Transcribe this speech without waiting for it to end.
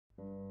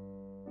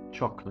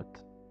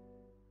chocolate.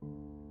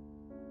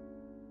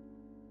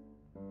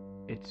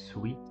 It's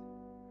sweet,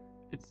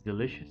 it's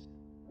delicious,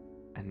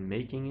 and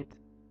making it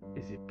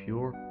is a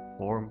pure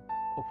form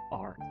of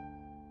art.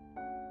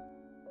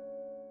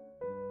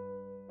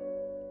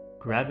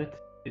 Grabbit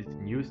is the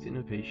newest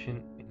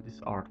innovation in this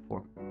art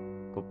form,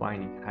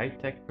 combining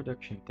high-tech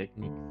production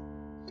techniques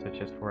such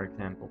as, for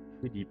example,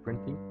 3D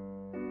printing,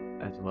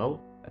 as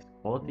well as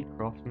quality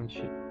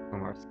craftsmanship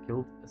from our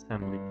skilled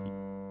assembly team.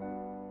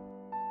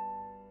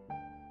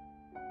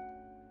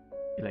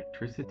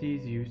 Electricity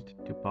is used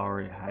to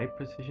power a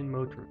high-precision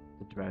motor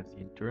that drives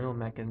the internal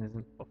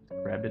mechanism of the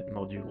Grabbit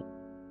module.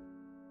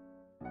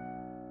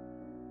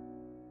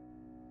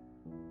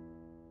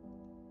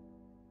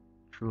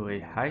 Through a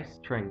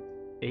high-strength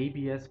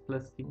ABS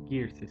plastic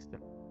gear system,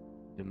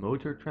 the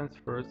motor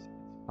transfers its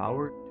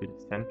power to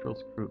the central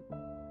screw.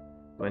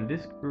 When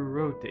this screw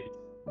rotates,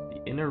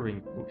 the inner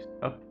ring moves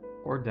up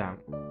or down,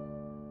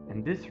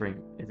 and this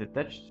ring is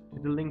attached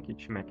to the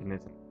linkage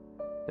mechanism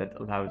that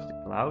allows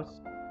the clouds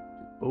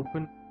to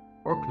open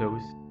or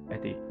close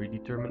at a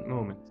predetermined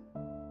moment.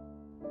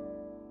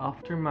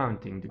 After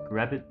mounting the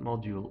Grabbit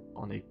module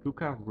on a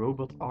KUKA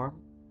robot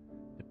arm,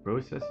 the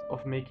process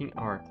of making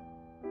art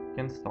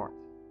can start.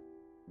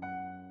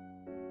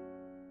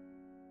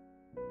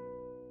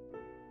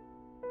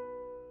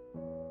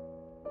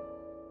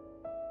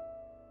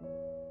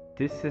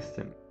 This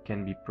system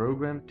can be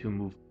programmed to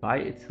move by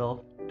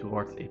itself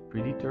towards a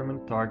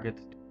predetermined target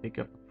to pick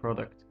up a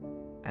product,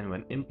 and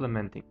when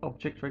implementing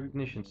object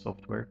recognition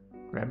software,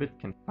 Grabbit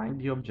can find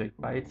the object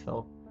by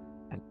itself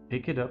and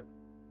pick it up,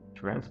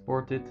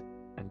 transport it,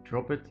 and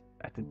drop it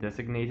at the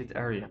designated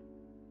area.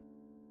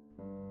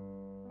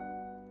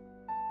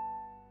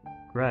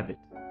 Grabbit,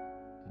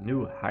 the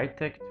new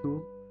high-tech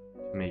tool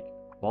to make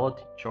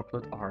quality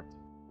chocolate art.